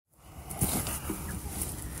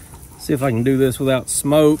See if I can do this without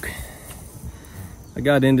smoke. I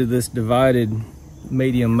got into this divided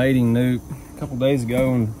medium mating nuke a couple days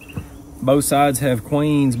ago, and both sides have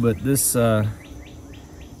queens, but this, I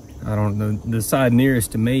don't know, the side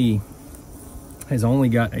nearest to me has only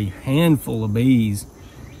got a handful of bees.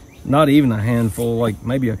 Not even a handful, like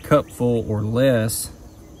maybe a cupful or less.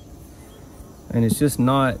 And it's just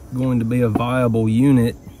not going to be a viable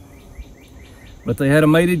unit. But they had a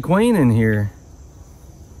mated queen in here.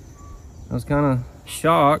 I was kind of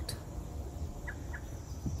shocked.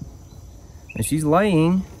 And she's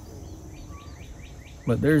laying,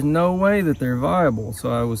 but there's no way that they're viable. So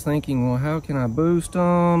I was thinking, well, how can I boost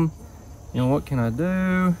them? You know, what can I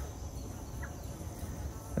do?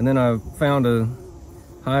 And then I found a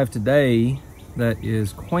hive today that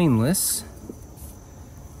is queenless.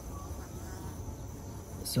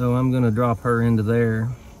 So I'm gonna drop her into there,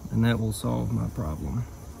 and that will solve my problem.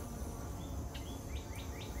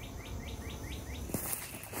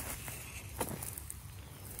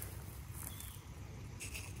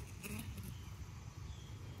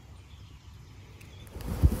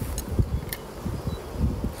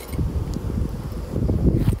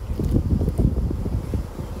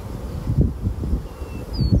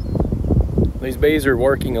 These bees are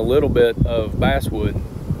working a little bit of basswood.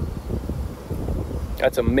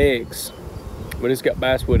 That's a mix, but it's got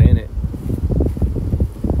basswood in it.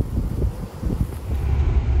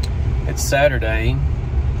 It's Saturday.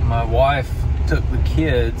 My wife took the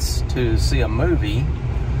kids to see a movie,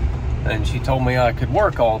 and she told me I could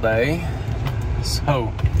work all day.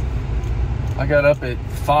 So I got up at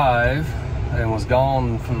 5 and was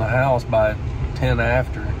gone from the house by 10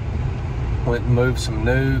 after. Went and moved some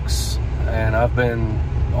nukes, and I've been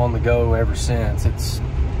on the go ever since. It's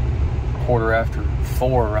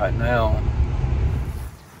 4:15 right now.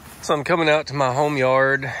 So I'm coming out to my home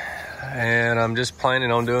yard, and I'm just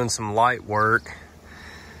planning on doing some light work.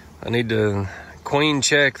 I need to queen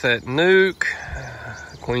check that nuke,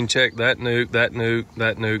 queen check that nuke, that nuke,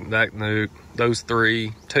 that nuke, that nuke, those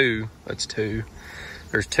two, that's two.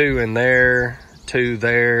 There's 2 in there, 2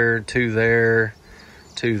 there, 2 there,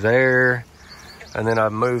 2 there. And then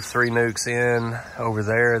I've moved 3 nukes in over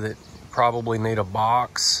there that probably need a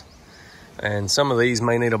box. And some of these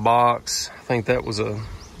may need a box. I think that was a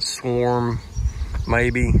swarm,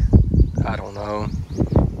 maybe. I don't know.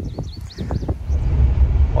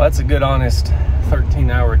 Well, that's a good, honest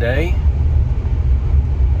 13-hour day.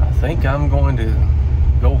 I think I'm going to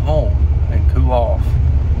go home and cool off.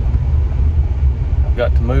 I've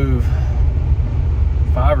got to move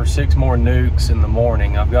 5 or 6 more nukes in the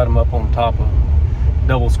morning. I've got them up on top of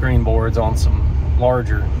double screen boards on some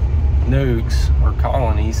larger nukes or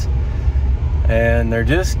colonies, and they're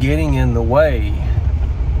just getting in the way.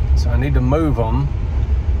 So I need to move them.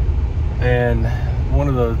 And one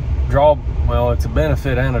of the well, it's a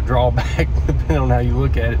benefit and a drawback depending on how you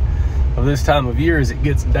look at it, of this time of year is it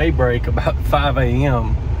gets daybreak about 5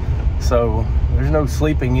 a.m. So there's no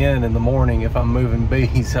sleeping in the morning if I'm moving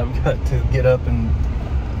bees. I've got to get up and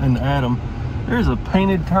add them. There's a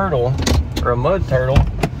painted turtle, or a mud turtle,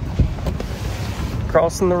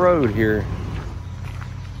 crossing the road here.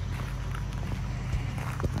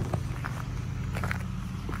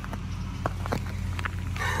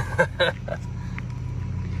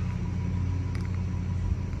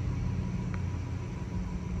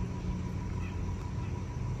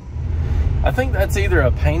 I think that's either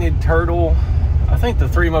a painted turtle. I think the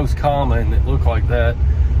 3 most common that look like that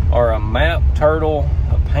are a map turtle,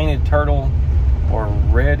 a painted turtle, or a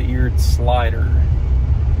red-eared slider.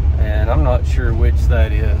 And I'm not sure which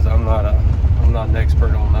that is. I'm not an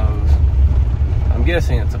expert on those. I'm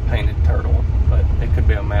guessing it's a painted turtle, but it could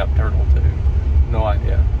be a map turtle too. No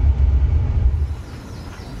idea.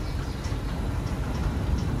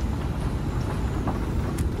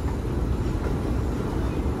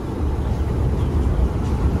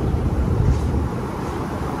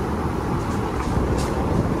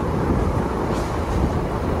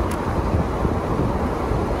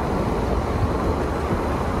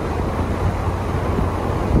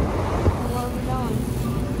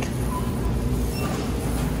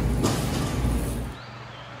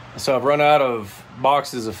 So I've run out of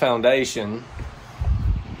boxes of foundation.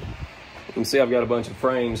 You can see I've got a bunch of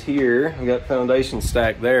frames here. I've got foundation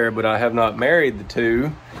stacked there, but I have not married the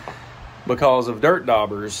 2 because of dirt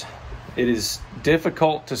daubers. It is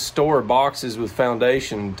difficult to store boxes with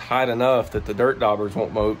foundation tight enough that the dirt daubers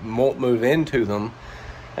won't move into them.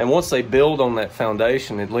 And once they build on that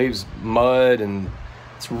foundation, it leaves mud, and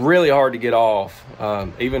it's really hard to get off.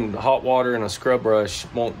 Even hot water and a scrub brush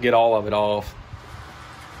won't get all of it off.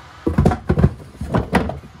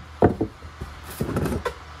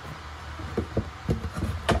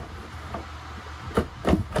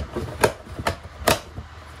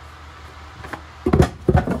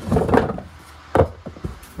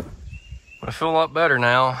 feel a lot better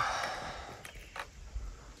now.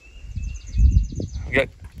 We got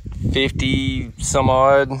 50 some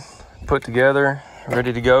odd put together,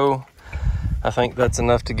 ready to go. I think that's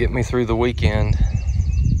enough to get me through the weekend.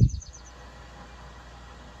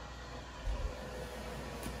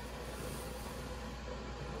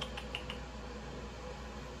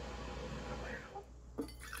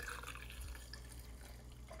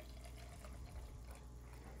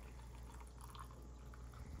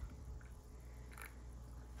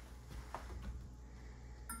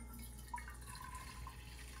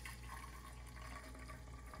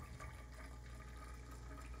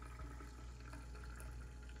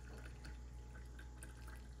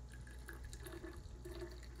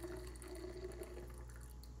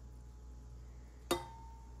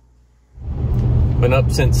 Been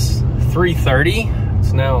up since 3:30.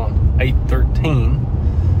 It's now 8:13,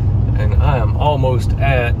 and I am almost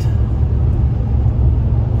at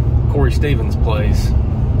Corey Stevens' place,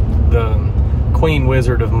 the Queen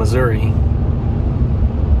Wizard of Missouri.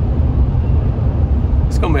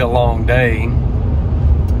 It's gonna be a long day.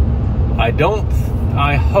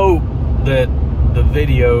 I hope that the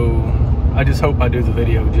video, I just hope I do the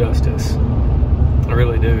video justice. I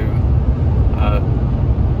really do.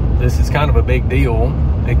 This is kind of a big deal.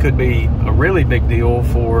 It could be a really big deal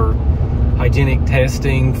for hygienic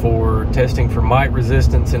testing, for testing for mite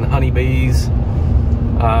resistance in honeybees.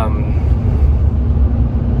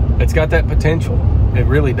 It's got that potential. It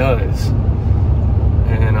really does.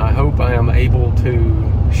 And I hope I am able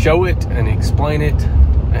to show it and explain it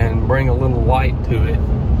and bring a little light to it,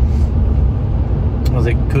 because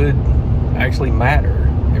it could actually matter.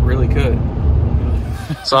 It really could.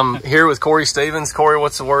 So I'm here with Corey Stevens. Corey,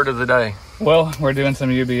 what's the word of the day? Well, we're doing some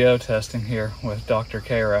UBO testing here with Dr.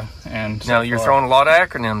 Kara. And now you're throwing a lot of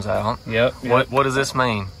acronyms out. Yep. What does this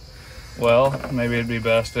mean? Well, maybe it'd be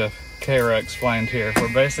best if Kara explained here.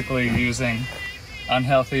 We're basically using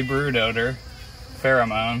unhealthy brood odor,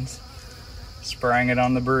 pheromones, spraying it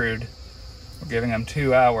on the brood. We're giving them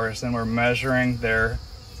 2 hours, and we're measuring their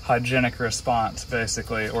hygienic response,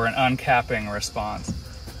 basically, or an uncapping response.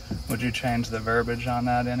 Would you change the verbiage on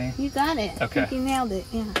that any? You got it. Okay. I think you nailed it,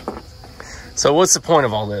 yeah. So what's the point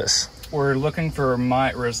of all this? We're looking for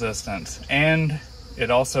mite resistance, and it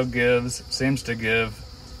also seems to give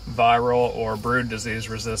viral or brood disease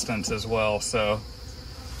resistance as well, so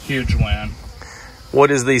huge win. What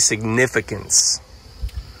is the significance?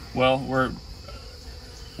 Well,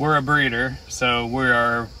 we're a breeder, so we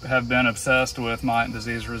have been obsessed with mite and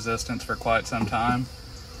disease resistance for quite some time.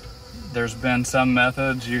 There's been some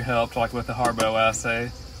methods you helped, like with the Harbo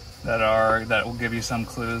assay, that will give you some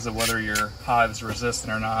clues of whether your hive's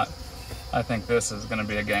resistant or not. I think this is going to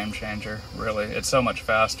be a game changer, really. It's so much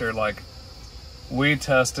faster. Like, we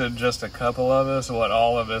tested just a couple of us, what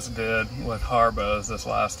all of us did with Harbos this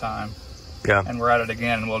last time. Yeah. And we're at it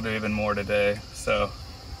again, and we'll do even more today. So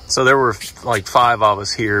there were like 5 of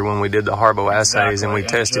us here when we did the Harbo assays, and we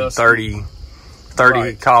tested 30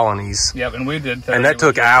 right. colonies. Yep, and we did 30. And that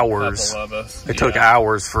took hours. Of us. It took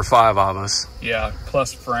hours for 5 of us. Yeah,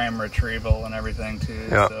 plus frame retrieval and everything too.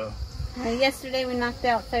 Yep. So. Yesterday we knocked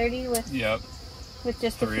out 30 with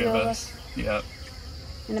just 3 of us. Yep.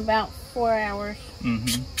 In about 4 hours.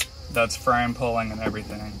 Mm-hmm. That's frame pulling and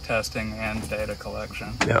everything, testing and data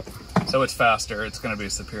collection. Yep. So it's faster. It's going to be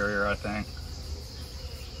superior, I think.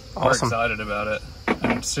 Awesome. We're excited about it.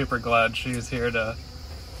 I'm super glad she's here to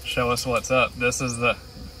show us what's up. This is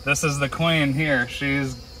the queen here.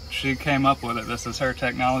 She came up with it. This is her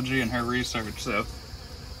technology and her research. So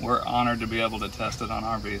we're honored to be able to test it on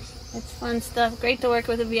our bees. It's fun stuff. Great to work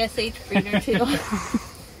with a VSH breeder too.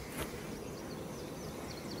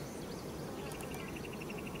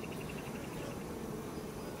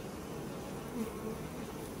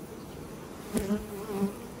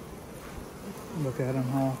 Look at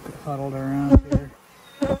them all huddled around here.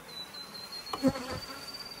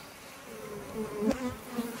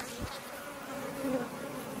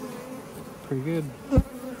 Pretty good.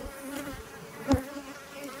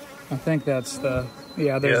 I think that's the,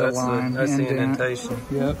 there's a line. That's the indentation.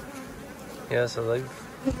 Yep. Yeah, so they've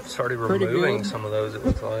started removing some of those, it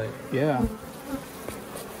looks like. Yeah.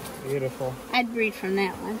 Beautiful. I'd breed from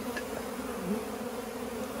that one.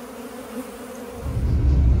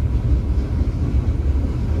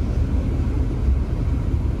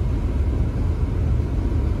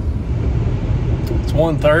 It's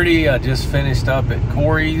 1:30. I just finished up at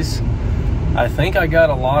Corey's. I think I got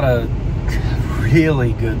a lot of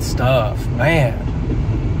really good stuff, man.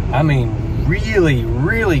 I mean, really,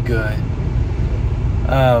 really good.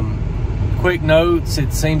 Of quick notes,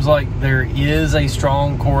 it seems like there is a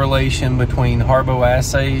strong correlation between Harbo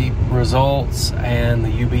assay results and the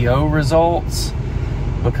UBO results,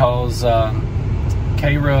 because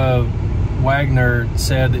Kara Wagner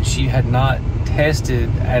said that she had not tested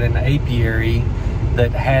at an apiary that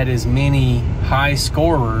had as many high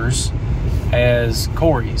scorers as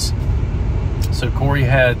Corey's. So Corey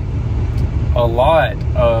had a lot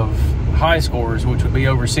of high scores, which would be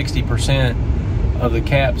over 60% of the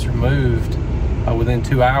caps removed within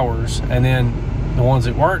 2 hours. And then the ones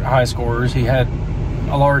that weren't high scorers, he had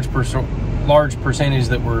a large percentage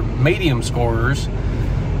that were medium scorers,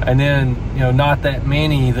 and then, you know, not that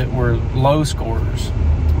many that were low scorers,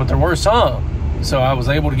 but there were some. So I was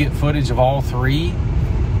able to get footage of all three.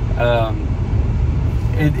 I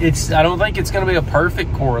don't think it's going to be a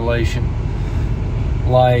perfect correlation.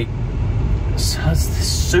 Like, it's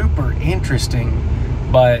super interesting,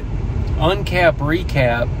 but uncap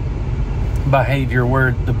recap behavior,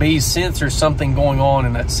 where the bees sense there's something going on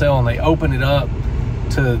in that cell and they open it up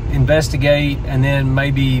to investigate, and then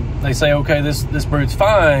maybe they say, okay, this brood's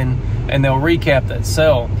fine, and they'll recap that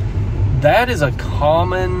cell. That is a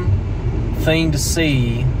common thing to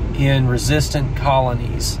see in resistant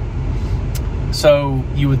colonies. So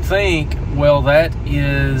you would think, well, that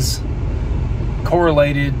is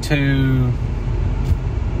correlated to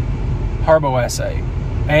Harbo assay,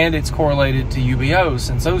 and it's correlated to UBO,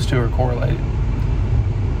 since those two are correlated.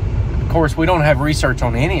 Of course, we don't have research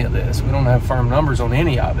on any of this. We don't have firm numbers on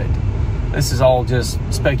any of it. This is all just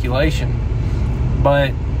speculation.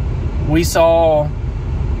 But we saw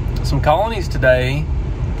some colonies today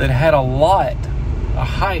that had a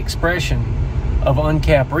high expression of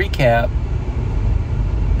uncap recap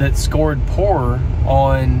that scored poor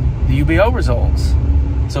on the UBO results.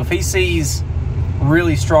 So if he sees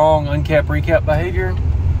really strong uncap recap behavior,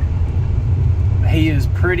 he is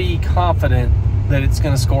pretty confident that it's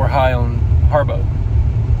going to score high on Harbo.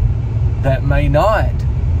 That may not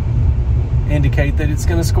indicate that it's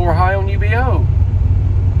going to score high on UBO.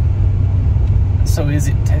 So is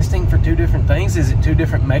it testing for two different things? Is it two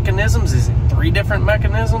different mechanisms? Is it three different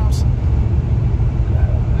mechanisms?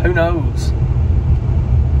 Who knows?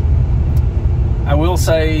 I will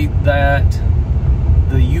say that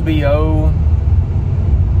the UBO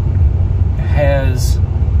has,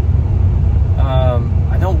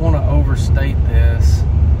 I don't want to overstate this,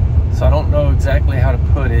 so I don't know exactly how to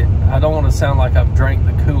put it. I don't want to sound like I've drank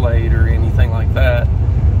the Kool-Aid or anything like that,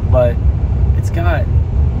 but it's got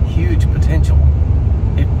huge potential.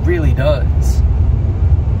 It really does,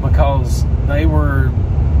 because they were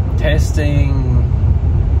testing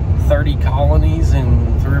 30 colonies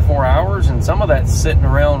in 3 or 4 hours, and some of that's sitting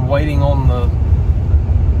around waiting on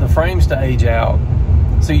the frames to age out.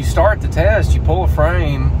 So you start the test, you pull a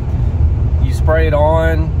frame, you spray it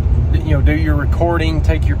on, you know, do your recording,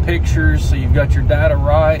 take your pictures so you've got your data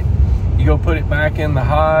right. You go put it back in the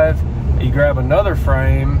hive, you grab another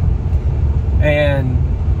frame, and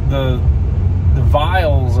the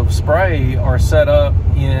vials of spray are set up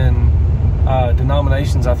in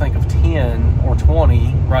denominations, I think, of 10 or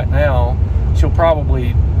 20 right now. She'll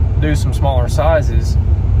probably do some smaller sizes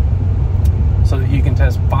so that you can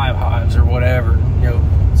test 5 hives or whatever, you know,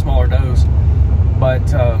 smaller dose. But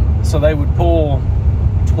so they would pull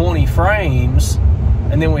 20 frames,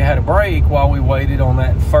 and then we had a break while we waited on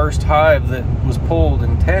that first hive that was pulled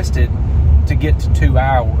and tested to get to 2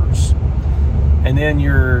 hours. And then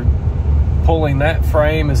you're pulling that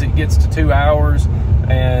frame as it gets to 2 hours,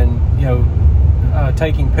 and, you know,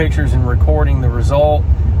 taking pictures and recording the result,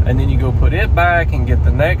 and then you go put it back and get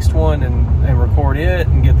the next one and record it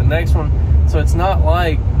and get the next one. So it's not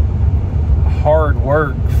like hard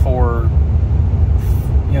work for,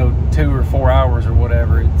 you know, 2 or 4 hours or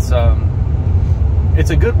whatever. It's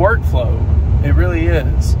a good workflow. It really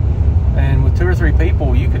is. And with 2 or 3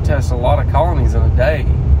 people, you could test a lot of colonies in a day.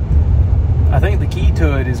 I think the key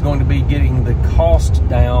to it is going to be getting the cost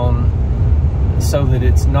down so that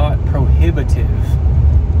it's not prohibitive.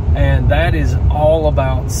 And that is all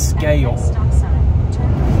about scale.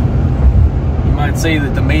 You might see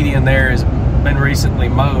that the median there has been recently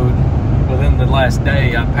mowed. Within the last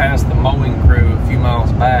day, I passed the mowing crew a few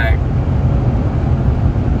miles back.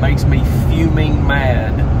 Makes me fuming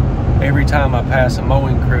mad every time I pass a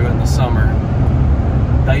mowing crew in the summer.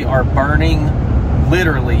 They are burning,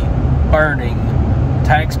 literally burning,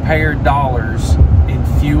 taxpayer dollars in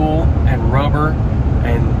fuel and rubber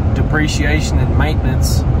and depreciation and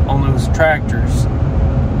maintenance on those tractors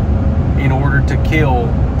in order to kill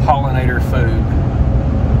pollinator food.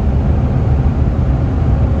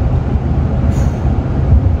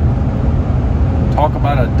 Talk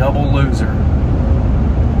about a double loser.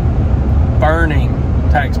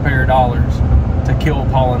 taxpayer dollars to kill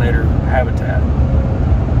pollinator habitat.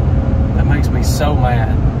 That makes me so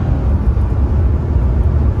mad.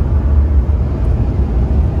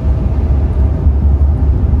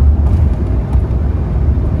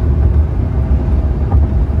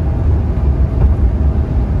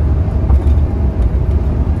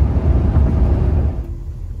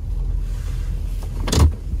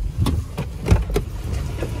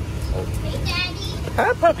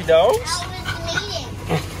 Hi, puppy dogs.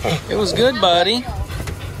 How was the meeting? It was good, buddy.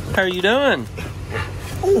 How are you doing?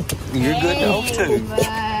 You're a good dog too.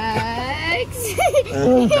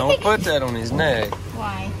 Don't put that on his neck.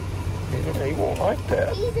 Why? He won't like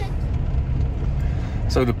that.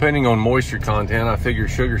 So depending on moisture content, I figure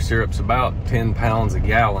sugar syrup's about 10 pounds a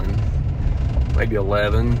gallon, maybe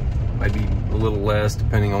 11, maybe a little less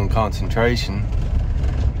depending on concentration.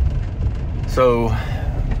 So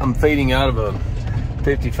I'm feeding out of a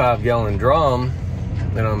 55-gallon drum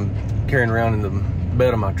that I'm carrying around in the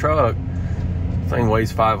bed of my truck. The thing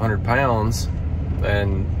weighs 500 pounds,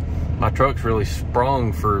 and my truck's really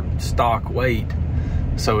sprung for stock weight,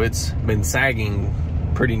 so it's been sagging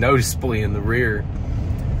pretty noticeably in the rear.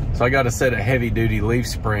 So I got a set of heavy-duty leaf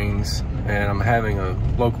springs, and I'm having a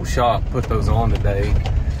local shop put those on today.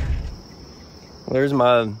 There's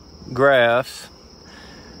my graphs,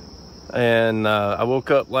 and I woke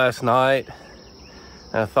up last night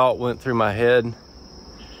and a thought went through my head.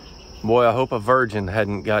 Boy, I hope a virgin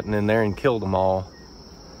hadn't gotten in there and killed them all.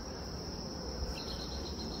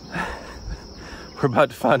 We're about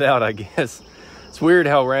to find out, I guess. It's weird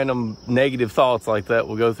how random negative thoughts like that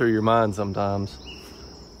will go through your mind sometimes.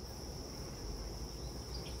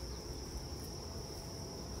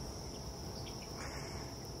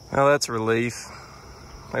 Well, that's a relief.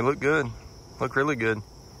 They look good. Look really good.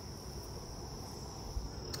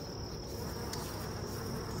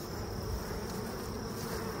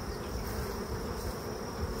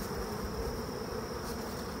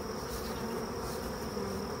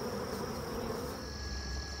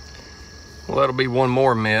 Well, that'll be one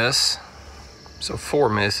more miss. So 4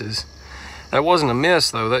 misses. That wasn't a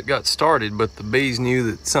miss though, that got started, but the bees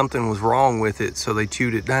knew that something was wrong with it, so they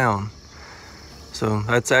chewed it down. So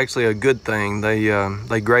that's actually a good thing.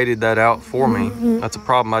 They graded that out for me. That's a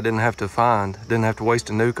problem I didn't have to find. Didn't have to waste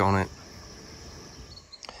a nuke on it.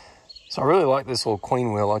 So I really like this little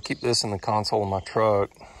queen wheel. I keep this in the console of my truck.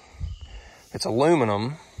 It's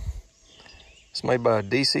aluminum. It's made by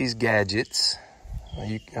DC's Gadgets.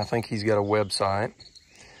 I think he's got a website.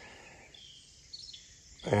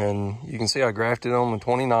 And you can see I grafted it on the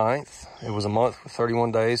 29th. It was a month with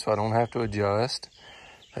 31 days, so I don't have to adjust.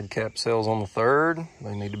 Had cap cells on the 3rd.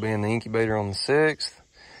 They need to be in the incubator on the 6th.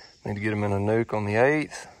 Need to get them in a nuke on the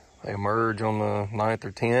 8th. They emerge on the 9th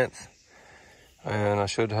or 10th. And I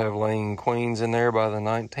should have laying queens in there by the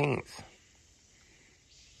 19th.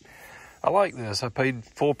 I like this. I paid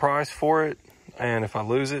full price for it. And if I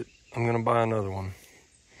lose it, I'm going to buy another one.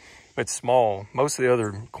 It's small. Most of the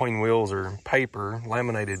other queen wheels are paper,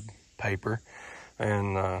 laminated paper,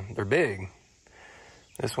 and they're big.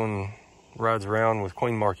 This one rides around with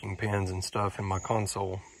queen marking pins and stuff in my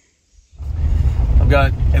console. I've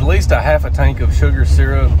got at least a half a tank of sugar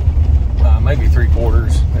syrup, maybe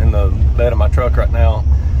 3/4 in the bed of my truck right now,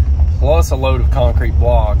 plus a load of concrete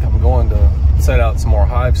block. I'm going to set out some more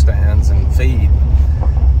hive stands and feed.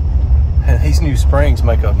 And these new springs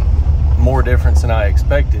make a more difference than I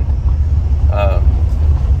expected.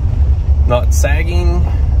 Not sagging,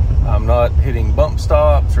 I'm not hitting bump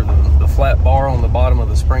stops or the flat bar on the bottom of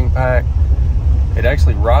the spring pack. It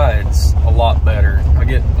actually rides a lot better. I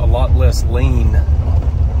get a lot less lean.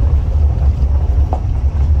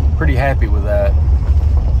 Pretty happy with that.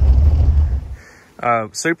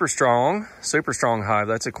 Super strong hive.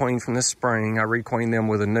 That's a queen from this spring. I requeened them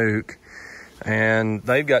with a nuke. And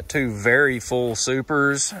they've got 2 very full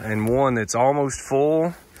supers and one that's almost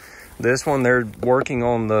full. This one, they're working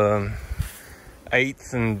on the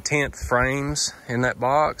 8th and 10th frames in that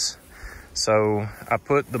box. So I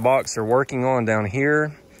put the box they're working on down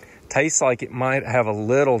here. Tastes like it might have a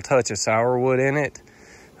little touch of sourwood in it.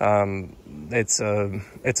 It's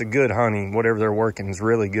a good honey. Whatever they're working is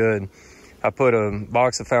really good. I put a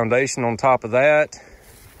box of foundation on top of that,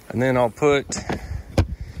 and then I'll put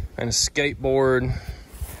a skateboard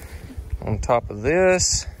on top of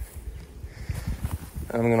this.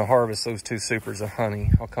 I'm going to harvest those 2 supers of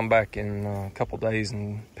honey. I'll come back in a couple days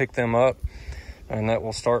and pick them up, and that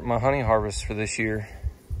will start my honey harvest for this year.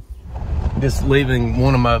 Just leaving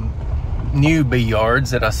one of my new bee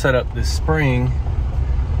yards that I set up this spring,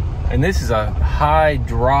 and this is a high,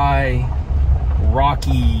 dry,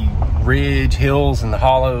 rocky ridge, hills and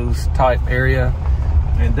hollows type area.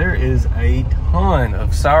 And there is a ton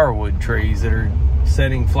of sourwood trees that are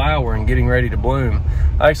setting flower and getting ready to bloom.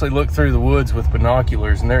 I actually looked through the woods with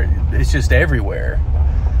binoculars, and it's just everywhere.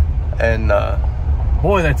 And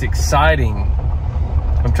boy, that's exciting.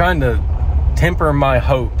 I'm trying to temper my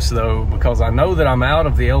hopes though, because I know that I'm out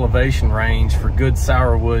of the elevation range for good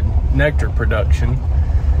sourwood nectar production.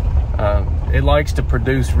 It likes to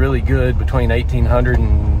produce really good between 1,800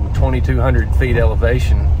 and 2,200 feet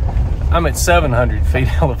elevation. I'm at 700 feet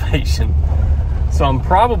elevation, so I'm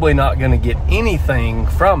probably not going to get anything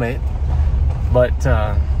from it, but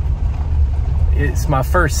it's my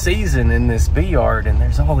first season in this bee yard, and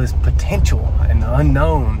there's all this potential and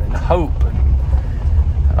unknown and hope and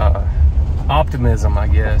optimism, I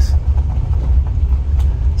guess.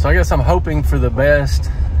 So I guess I'm hoping for the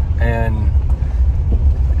best and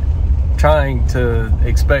trying to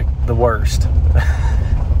expect the worst.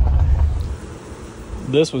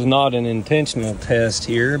 This was not an intentional test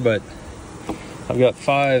here, but I've got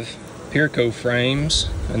 5 Pierco frames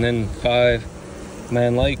and then 5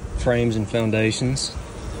 Man Lake frames and foundations.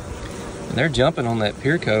 And they're jumping on that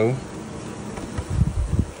Pierco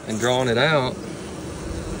and drawing it out.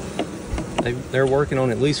 They're working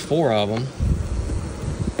on at least 4 of them.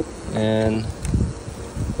 And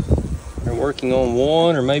they're working on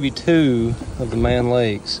 1 or maybe 2 of the Man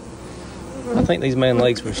Lakes. I think these Man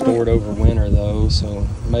Lakes were stored over winter though, so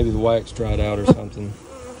maybe the wax dried out or something.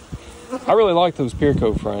 I really like those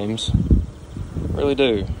Pierco frames, really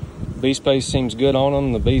do. Bee space seems good on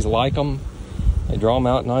them. The bees like them. They draw them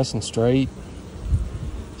out nice and straight.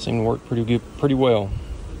 Seem to work pretty well.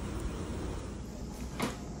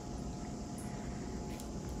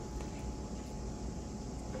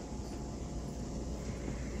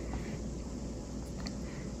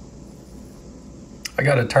 I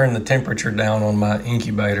got to turn the temperature down on my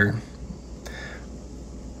incubator.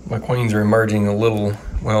 My queens are emerging a little,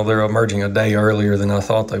 well, they're emerging a day earlier than I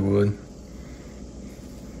thought they would.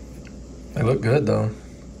 They look good though.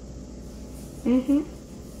 Mm-hmm.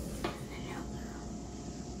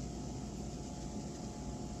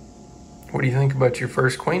 What do you think about your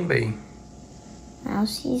first queen bee? Now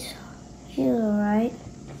she's all right.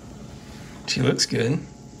 She looks good.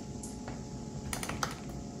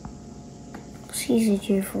 She's a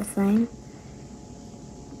cheerful thing.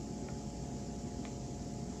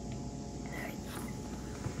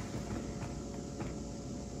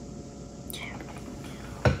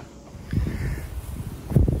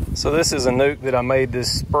 So this is a nuke that I made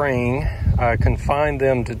this spring. I confined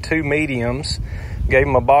them to 2 mediums, gave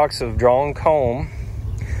them a box of drawn comb,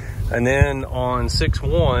 and then on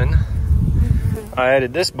 6/1, I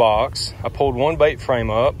added this box. I pulled 1 bait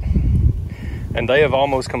frame up, and they have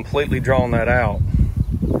almost completely drawn that out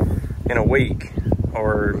in a week,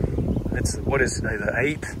 or what is today, the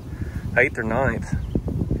 8th or 9th.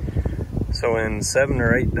 So in 7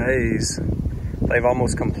 or 8 days, they've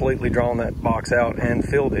almost completely drawn that box out and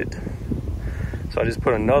filled it. So I just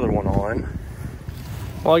put another one on.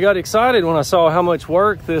 Well, I got excited when I saw how much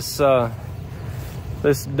work this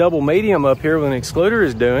this double medium up here with an excluder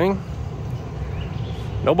is doing.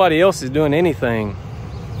 Nobody else is doing anything.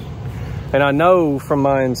 And I know from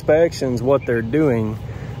my inspections what they're doing.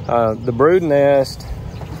 The brood nest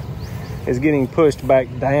is getting pushed back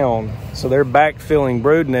down. So they're backfilling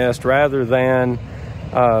brood nest rather than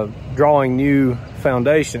drawing new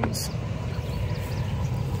foundations.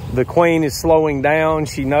 The queen is slowing down.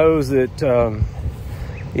 She knows that,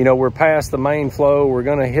 you know, we're past the main flow. We're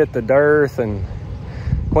gonna hit the dearth, and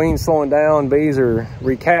queen's slowing down. Bees are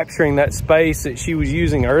recapturing that space that she was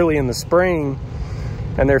using early in the spring,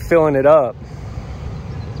 and they're filling it up.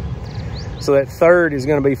 So that third is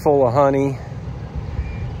gonna be full of honey,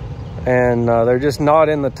 and they're just not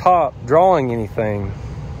in the top drawing anything.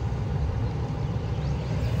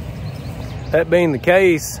 That being the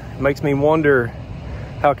case, it makes me wonder,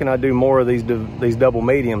 how can I do more of these double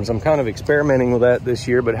mediums? I'm kind of experimenting with that this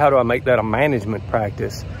year, but how do I make that a management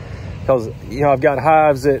practice? Because, you know, I've got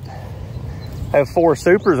hives that have 4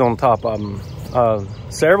 supers on top of them.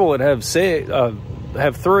 Several that have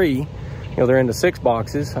 3. You know, they're into 6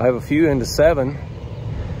 boxes. I have a few into 7.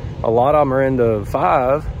 A lot of them are into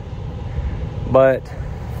 5. But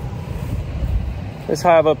this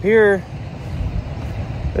hive up here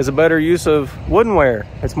is a better use of woodenware.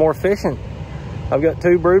 It's more efficient. I've got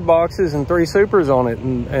 2 brood boxes and 3 supers on it,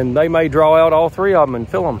 and they may draw out all 3 of them and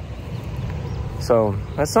fill them. So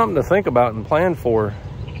that's something to think about and plan for.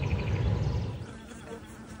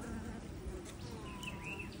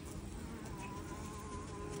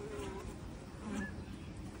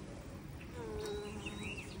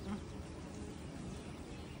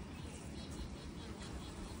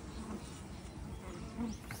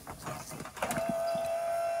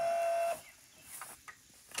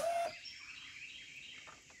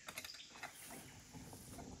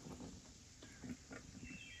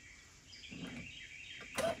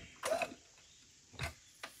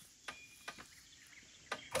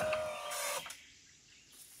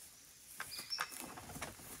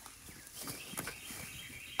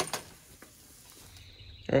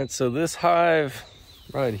 All right, so this hive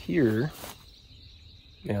right here,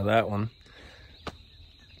 yeah, that one,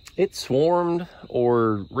 it swarmed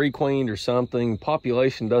or requeened or something.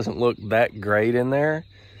 Population doesn't look that great in there.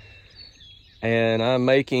 And I'm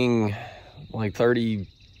making like 30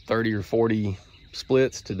 or 40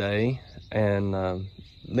 splits today, and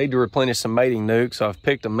need to replenish some mating nukes. So I've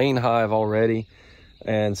picked a mean hive already.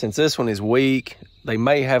 And since this one is weak, they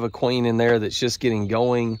may have a queen in there that's just getting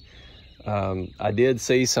going. I did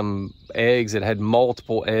see some eggs that had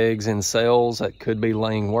multiple eggs in cells that could be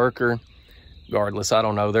laying worker. Regardless, I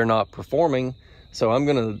don't know, they're not performing. So I've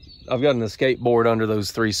got an escape board under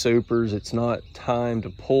those 3 supers. It's not time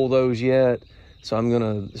to pull those yet. So I'm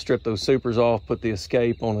gonna strip those supers off, put the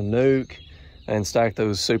escape on a nuke, and stack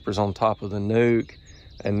those supers on top of the nuke.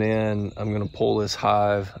 And then I'm gonna pull this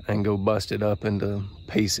hive and go bust it up into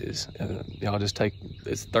pieces. I'll just take,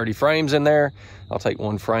 it's 30 frames in there. I'll take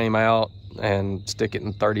 1 frame out and stick it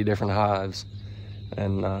in 30 different hives.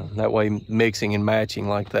 And that way, mixing and matching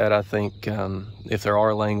like that, I think if there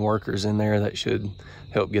are laying workers in there, that should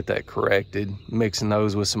help get that corrected. Mixing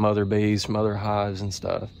those with some other bees from other hives and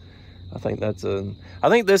stuff. I think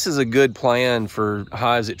this is a good plan for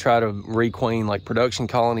hives that try to requeen, like production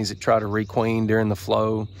colonies that try to requeen during the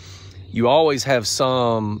flow. You always have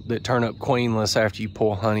some that turn up queenless after you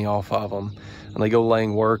pull honey off of them, and they go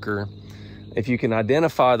laying worker. If you can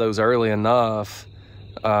identify those early enough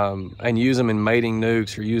and use them in mating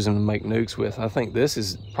nukes or use them to make nukes with, I think this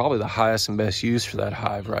is probably the highest and best use for that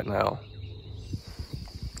hive right now.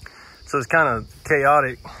 So it's kind of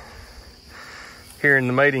chaotic here in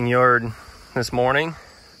the mating yard this morning.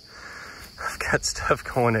 I've got stuff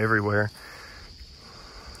going everywhere.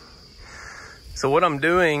 So what I'm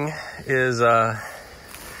doing is,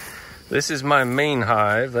 this is my mean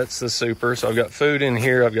hive. That's the super. So I've got food in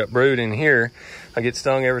here. I've got brood in here. I get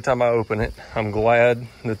stung every time I open it. I'm glad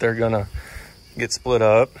that they're gonna get split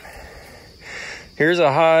up. Here's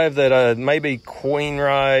a hive that may be queen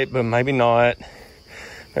right, but maybe not.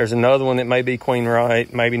 There's another one that may be queen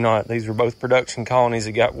right, maybe not. These were both production colonies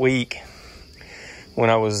that got weak when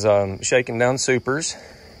I was shaking down supers.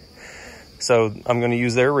 So I'm going to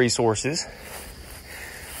use their resources.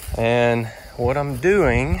 And what I'm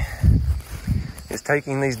doing is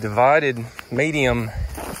taking these divided medium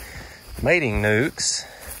mating nukes.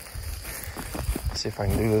 Let's see if I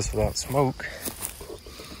can do this without smoke.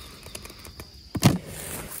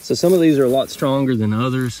 So some of these are a lot stronger than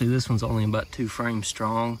others. See, this one's only about 2 frames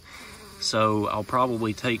strong. So I'll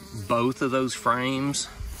probably take both of those frames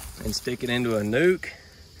and stick it into a nuke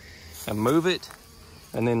and move it,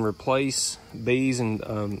 and then replace bees and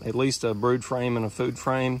at least a brood frame and a food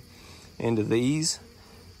frame into these,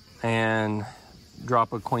 and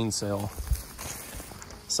drop a queen cell.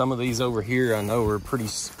 Some of these over here I know are pretty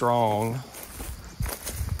strong.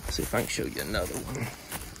 Let's see if I can show you another one.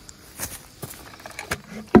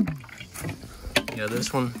 Yeah,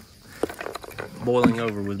 this one boiling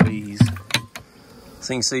over with bees.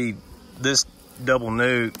 So you can see this double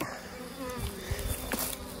nuke,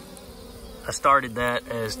 I started that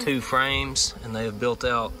as 2 frames and they have built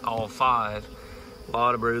out all 5. A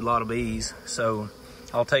lot of brood, a lot of bees. So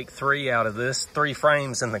I'll take 3 out of this, 3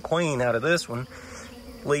 frames and the queen out of this one,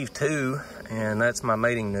 leave 2, and that's my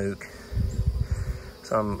mating nuke.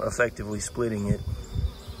 So I'm effectively splitting it.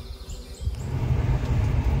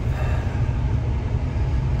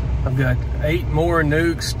 I've got 8 more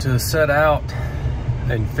nukes to set out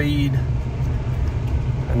and feed,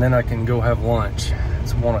 and then I can go have lunch.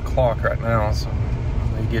 It's 1 o'clock right now, so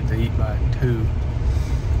I get to eat by 2.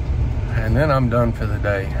 And then I'm done for the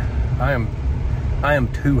day. I am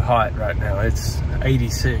too hot right now. It's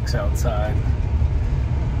 86 outside.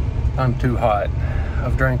 I'm too hot.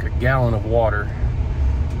 I've drank a gallon of water.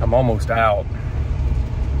 I'm almost out.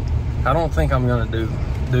 I don't think I'm gonna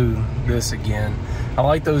do this again. I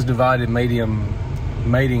like those divided medium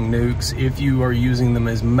mating nukes if you are using them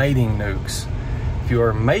as mating nukes. If you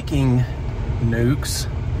are making nukes,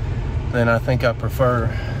 then I think I prefer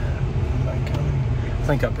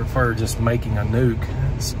just making a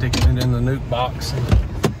nuke, sticking it in the nuke box, and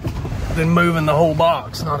then moving the whole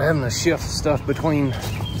box, not having to shift stuff between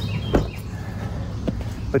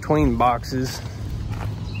boxes.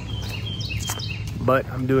 But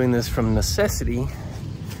I'm doing this from necessity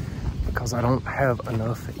because I don't have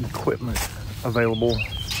enough equipment available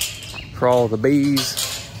for all the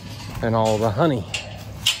bees and all the honey.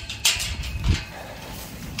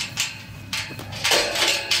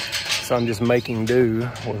 So I'm just making do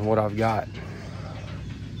with what I've got.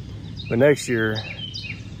 But next year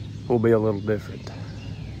will be a little different.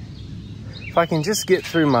 If I can just get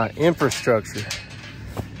through my infrastructure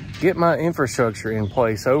get my infrastructure in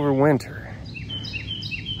place over winter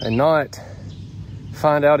and not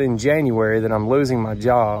find out in January that I'm losing my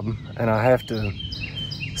job and I have to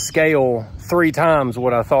scale 3 times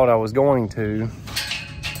what I thought I was going to.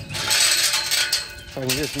 If I can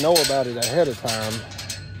just know about it ahead of time,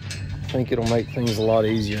 I think it'll make things a lot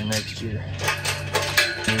easier next year.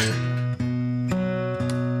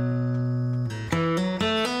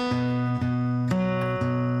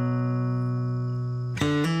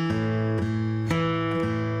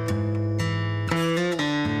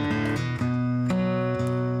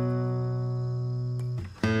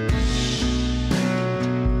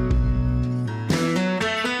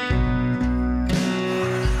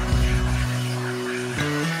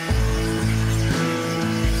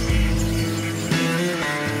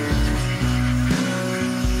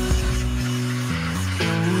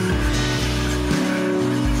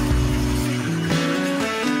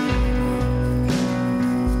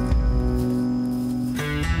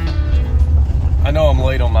 I know I'm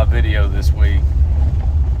late on my video this week.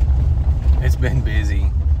 It's been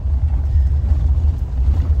busy.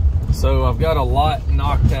 So I've got a lot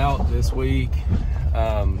knocked out this week.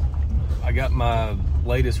 I got my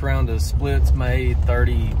latest round of splits made,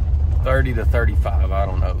 30 to 35, I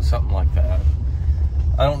don't know, something like that.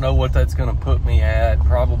 I don't know what that's gonna put me at,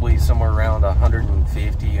 probably somewhere around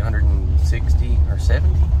 150, 160 or 70.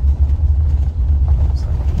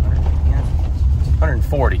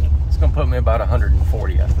 140. It's gonna put me about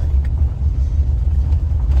 140, I think.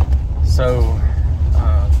 So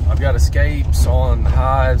I've got escapes on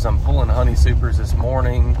hives. I'm pulling honey supers this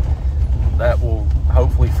morning. That will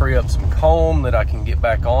hopefully free up some comb that I can get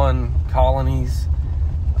back on colonies,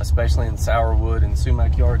 especially in sourwood and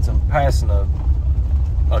sumac yards. I'm passing a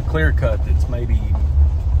clear cut that's might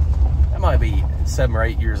be 7 or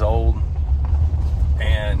 8 years old,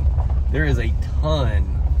 and there is a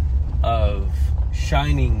ton of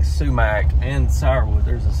shining sumac and sourwood.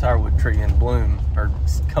 There's a sourwood tree in bloom, or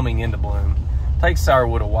coming into bloom. It takes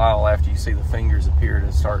sourwood a while after you see the fingers appear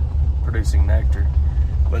to start producing nectar.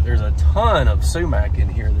 But there's a ton of sumac in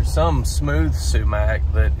here. There's some smooth sumac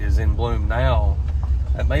that is in bloom now.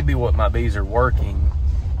 That may be what my bees are working,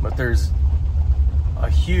 but there's a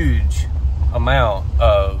huge amount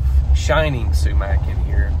of shining sumac in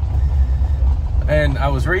here. And I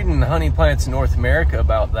was reading Honey Plants in North America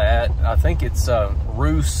about that. I think it's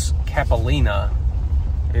Rus capulina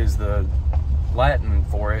is the Latin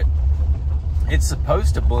for it. It's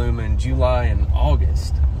supposed to bloom in July and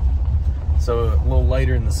August. So a little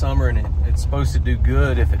later in the summer, and it's supposed to do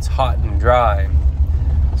good if it's hot and dry.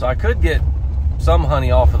 So I could get some honey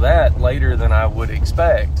off of that later than I would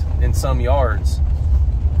expect in some yards.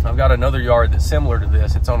 I've got another yard that's similar to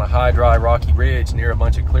this. It's on a high, dry, rocky ridge near a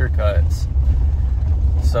bunch of clear cuts.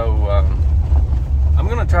 So I'm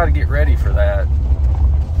gonna try to get ready for that.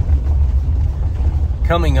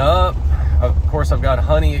 Coming up, of course, I've got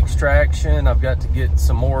honey extraction. I've got to get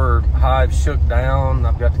some more hives shook down.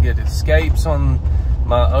 I've got to get escapes on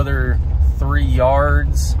my other 3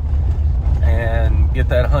 yards and get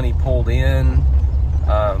that honey pulled in.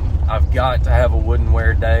 I've got to have a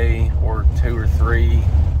woodenware day or 2 or 3.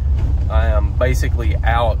 I am basically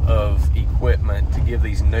out of equipment to give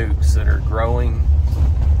these nukes that are growing,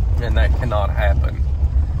 and that cannot happen.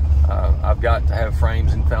 I've got to have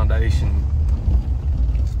frames and foundation.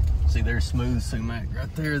 See, there's smooth sumac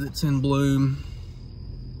right there that's in bloom.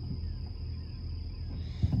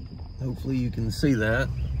 Hopefully you can see that.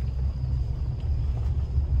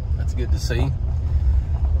 That's good to see.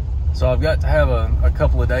 So I've got to have a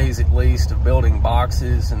couple of days at least of building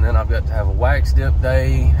boxes, and then I've got to have a wax dip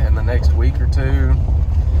day in the next week or 2.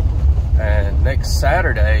 And next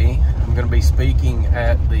Saturday, I'm going to be speaking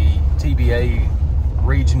at the TBA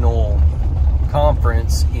regional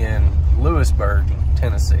conference in Lewisburg,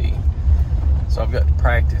 Tennessee. So I've got to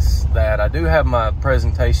practice that. I do have my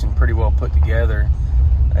presentation pretty well put together,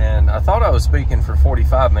 and I thought I was speaking for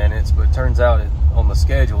 45 minutes, but it turns out on the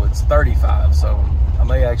schedule it's 35, so I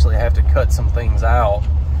may actually have to cut some things out,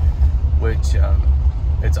 which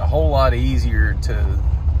it's a whole lot easier to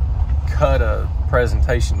cut a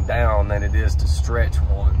presentation down than it is to stretch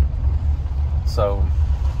one. So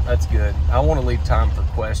that's good. I want to leave time for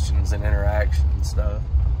questions and interaction and stuff.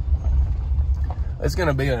 It's going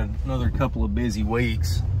to be another couple of busy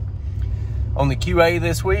weeks. On the QA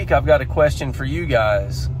this week, I've got a question for you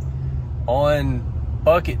guys. On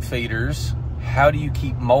bucket feeders, how do you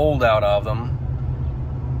keep mold out of them?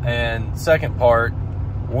 And second part,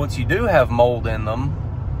 once you do have mold in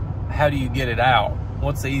them, how do you get it out?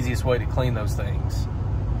 What's the easiest way to clean those things?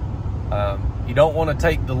 You don't want to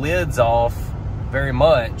take the lids off very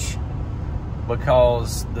much,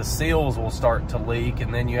 because the seals will start to leak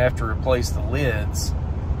and then you have to replace the lids.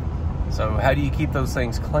 So how do you keep those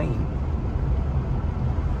things clean?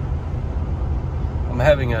 I'm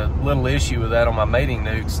having a little issue with that on my mating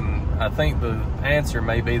nukes, and I think the answer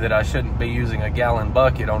may be that I shouldn't be using a gallon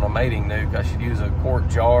bucket on a mating nuke. I should use a quart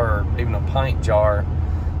jar or even a pint jar,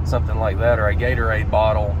 something like that, or a Gatorade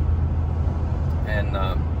bottle, and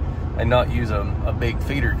not use a big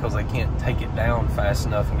feeder because they can't take it down fast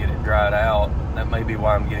enough and get it dried out. That may be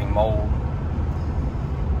why I'm getting mold.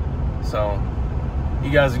 So you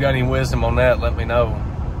guys have got any wisdom on that, let me know.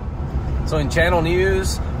 So in channel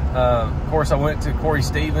news, of course I went to Corey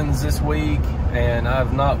Stevens this week, and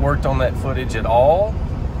I've not worked on that footage at all.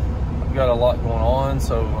 I've got a lot going on,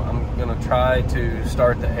 so I'm gonna try to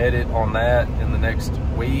start the edit on that in the next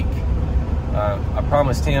week. I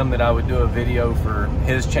promised him that I would do a video for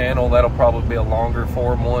his channel. That'll probably be a longer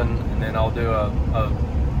form one, and then I'll do a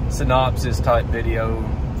synopsis type video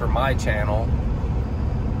for my channel,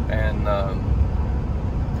 and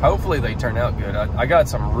hopefully they turn out good. I got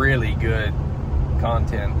some really good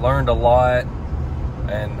content, learned a lot,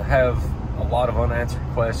 and have a lot of unanswered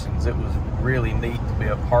questions. It was really neat to be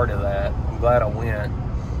a part of that. I'm glad I went,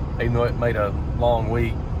 even though it made a long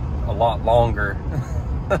week a lot longer.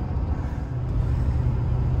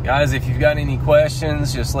 Guys, if you've got any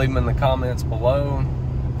questions, just leave them in the comments below.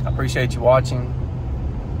 I appreciate you watching.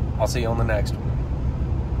 I'll see you on the next one.